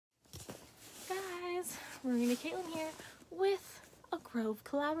Marina Caitlin here with a Grove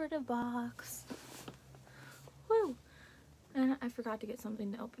Collaborative box. Woo! And I forgot to get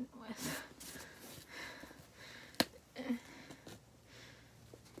something to open it with. It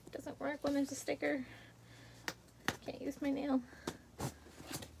doesn't work when there's a sticker. Can't use my nail.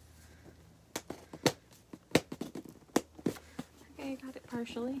 Okay, I got it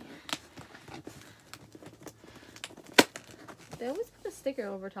partially. They always put a sticker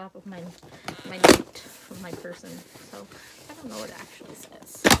over top of my note from my person, so I don't know what it actually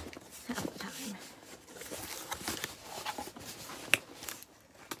says half the time.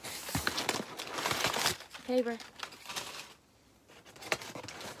 Paper.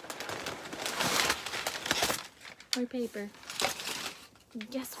 More paper.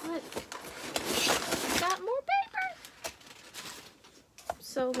 Guess what? I got more paper!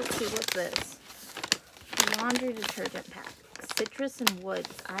 So let's see, what's this? Laundry detergent pack. Citrus and woods.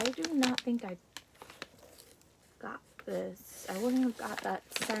 I do not think I got this. I wouldn't have got that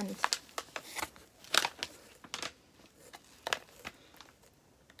scent.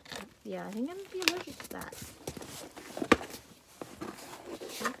 Yeah, I think I'm gonna be allergic to that.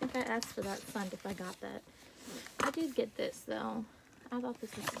 I don't think I asked for that scent if I got that. I did get this though. I thought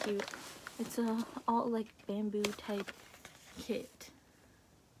this was cute. It's a all like bamboo type kit.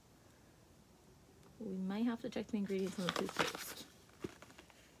 We might have to check the ingredients on the toothpaste.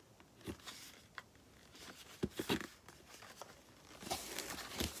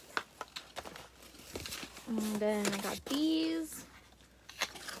 And then I got these.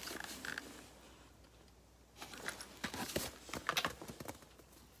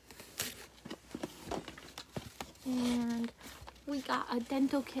 And we got a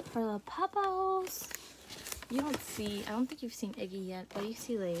dental kit for the puppos. You don't see, I don't think you've seen Iggy yet, but you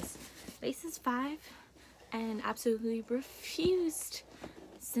see Lace. Lace is 5 and absolutely refused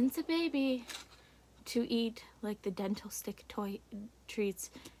since a baby to eat like the dental stick toy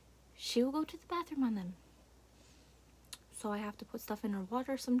treats. She will go to the bathroom on them. So I have to put stuff in her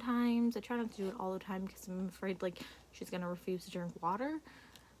water sometimes. I try not to do it all the time because I'm afraid like she's gonna refuse to drink water.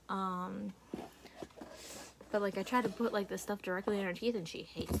 But like I try to put like this stuff directly in her teeth and she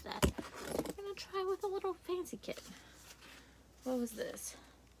hates that. I'm gonna try with a little fancy kit. What was this?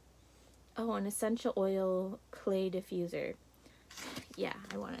 Oh, an essential oil clay diffuser. Yeah,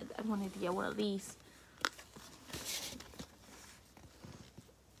 I wanted to get one of these.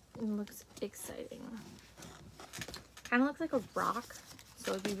 It looks exciting. Kind of looks like a rock,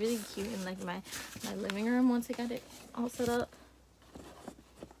 so it'd be really cute in like my living room once I got it all set up.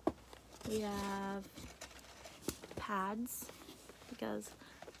 We have pads because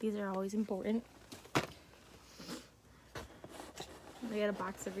these are always important. I get a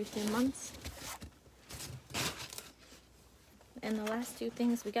box every 2 months. And the last 2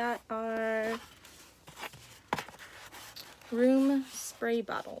 things we got are room spray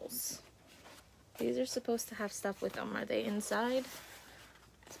bottles. These are supposed to have stuff with them. Are they inside?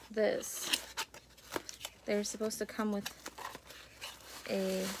 This. They're supposed to come with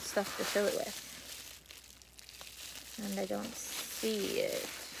a stuff to fill it with. And I don't see it.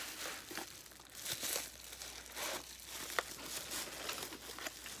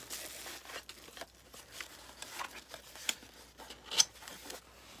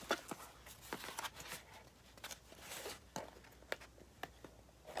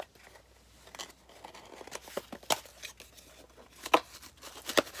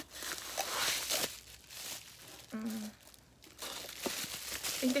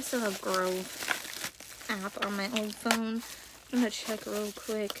 I think I still have Grove app on my old phone. I'm gonna check real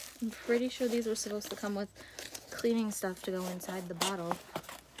quick. I'm pretty sure these were supposed to come with cleaning stuff to go inside the bottle.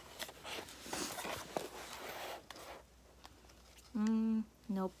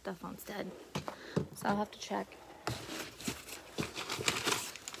 Nope, that phone's dead. So I'll have to check.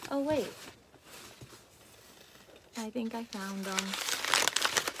 Oh wait. I think I found them.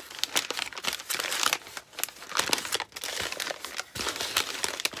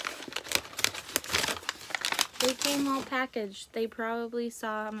 They came all packaged. They probably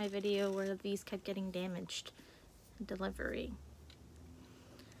saw my video where these kept getting damaged in delivery.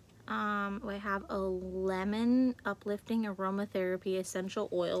 We have a lemon uplifting aromatherapy essential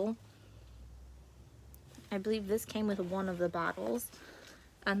oil. I believe this came with one of the bottles.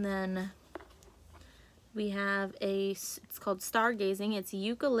 And then we have it's called Stargazing. It's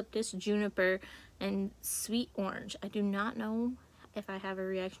eucalyptus, juniper, and sweet orange. I do not know if I have a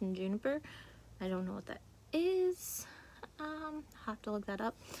reaction to juniper. I don't know what that is. Have to look that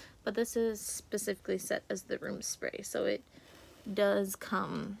up. But this is specifically set as the room spray, so it did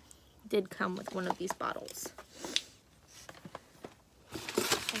come with one of these bottles.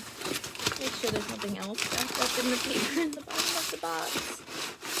 Make sure there's no something else wrapped up in the paper in the bottom of the box.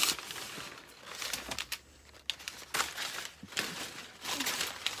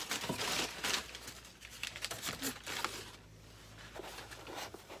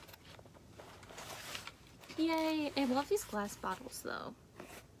 Yay! I love these glass bottles though.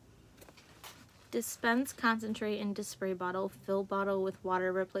 Dispense, concentrate into spray bottle. Fill bottle with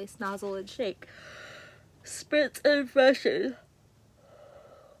water. Replace nozzle and shake. Spritz and freshen.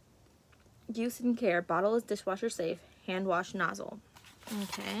 Use and care. Bottle is dishwasher safe. Hand wash nozzle.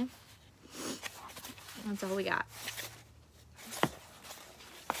 Okay. That's all we got.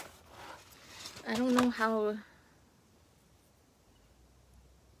 I don't know how...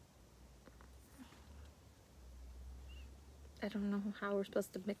 I don't know how we're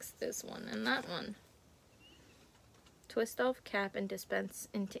supposed to mix this one and that one. Twist off cap and dispense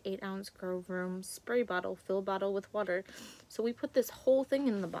into 8-ounce Grove Room spray bottle. Fill bottle with water. So we put this whole thing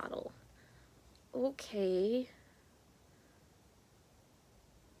in the bottle. Okay.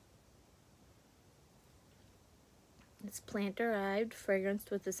 It's plant-derived,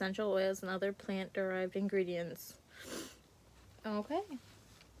 fragranced with essential oils and other plant-derived ingredients. Okay.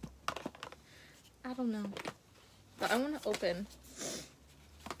 I don't know. But I want to open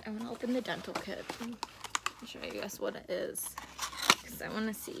the dental kit and show you guys what it is, because I want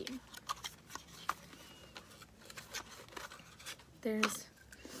to see. There's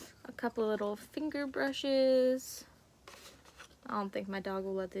a couple little finger brushes. I don't think my dog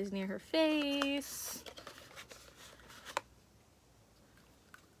will let these near her face.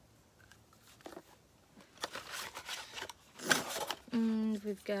 And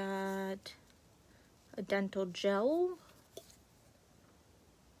we've got a dental gel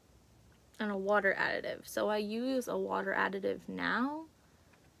and a water additive. So I use a water additive now.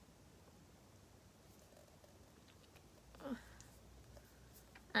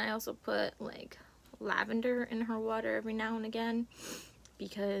 I also put like lavender in her water every now and again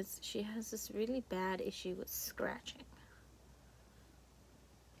because she has this really bad issue with scratching.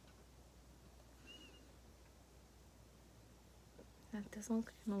 That doesn't look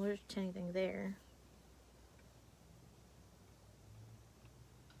like I'm allergic to anything there.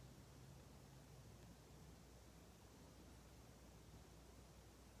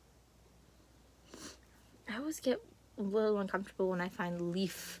 I always get a little uncomfortable when I find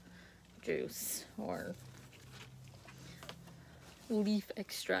leaf juice or leaf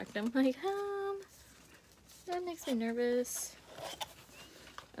extract. I'm like, that makes me nervous.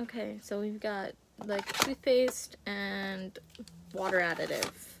 Okay, so we've got like toothpaste and water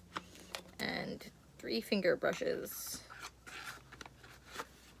additive and 3 finger brushes.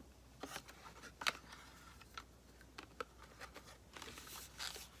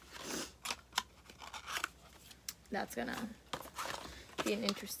 That's gonna be an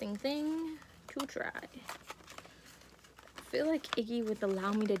interesting thing to try. I feel like Iggy would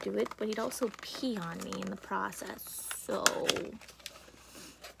allow me to do it, but he'd also pee on me in the process, so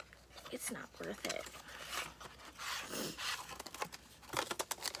it's not worth it.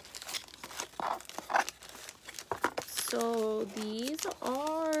 So these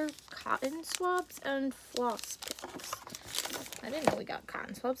are cotton swabs and floss picks. I didn't know we got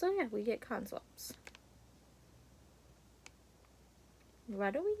cotton swabs. Oh yeah, we get cotton swabs. Why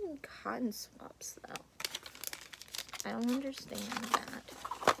do we need cotton swabs though? I don't understand that.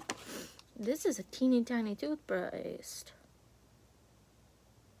 This is a teeny tiny toothpaste.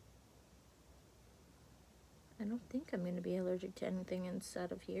 I don't think I'm going to be allergic to anything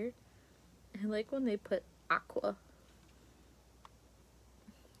inside of here. I like when they put aqua.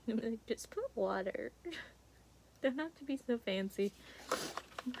 I'm like, just put water. Don't have to be so fancy.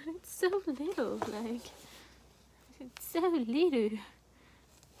 But it's so little, like, it's so little.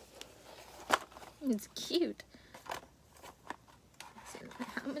 It's cute. So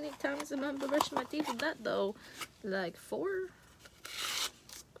how many times am I brushing my teeth with that though? Like 4?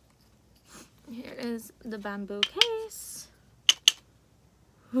 Here is the bamboo case.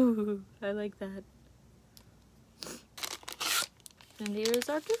 Ooh, I like that. And here's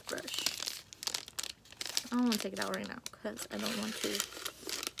our toothbrush. I don't want to take it out right now because I don't want to.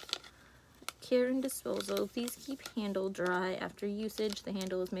 Care and disposal. These keep handle dry after usage. The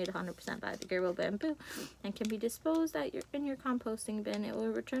handle is made 100% biodegradable bamboo and can be disposed in your composting bin. It will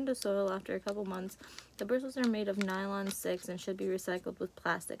return to soil after a couple months. The bristles are made of nylon 6 and should be recycled with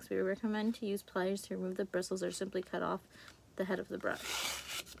plastics. We recommend to use pliers to remove the bristles or simply cut off the head of the brush.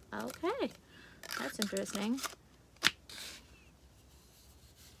 Okay, that's interesting.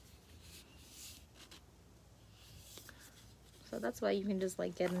 So that's why you can just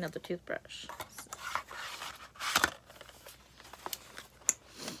like get another toothbrush.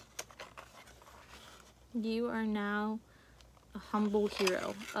 You are now a humble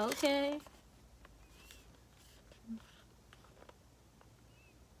hero. Okay.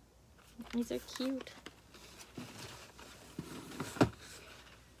 These are cute. I'm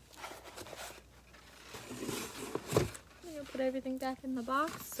gonna put everything back in the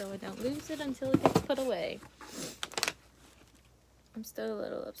box so I don't lose it until it gets put away. I'm still a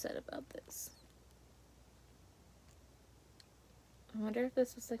little upset about this. I wonder if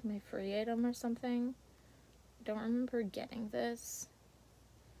this was like my free item or something. I don't remember getting this.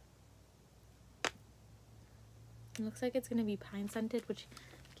 It looks like it's gonna be pine scented, which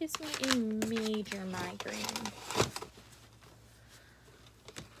gives me a major migraine.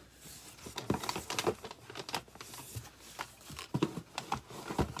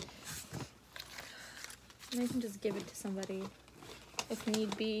 And I can just give it to somebody if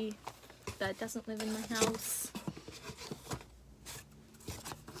need be that doesn't live in my house.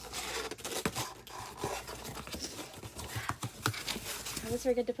 I always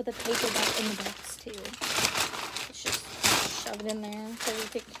forget to put the paper back in the box too. Let's just shove it in there so we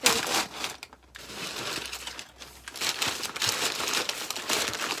take care of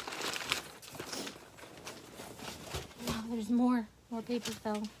it. Wow, there's more papers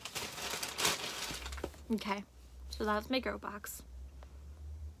though. Okay, so that's my grow box.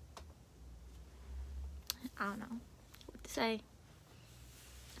 I don't know what to say.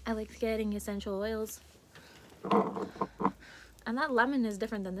 I like getting essential oils. And that lemon is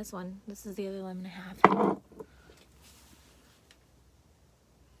different than this one. This is the other lemon I have.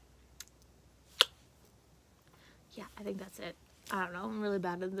 Yeah, I think that's it. I don't know. I'm really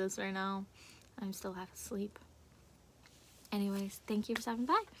bad at this right now. I'm still half asleep. Anyways, thank you for stopping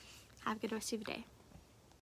by. Have a good rest of your day.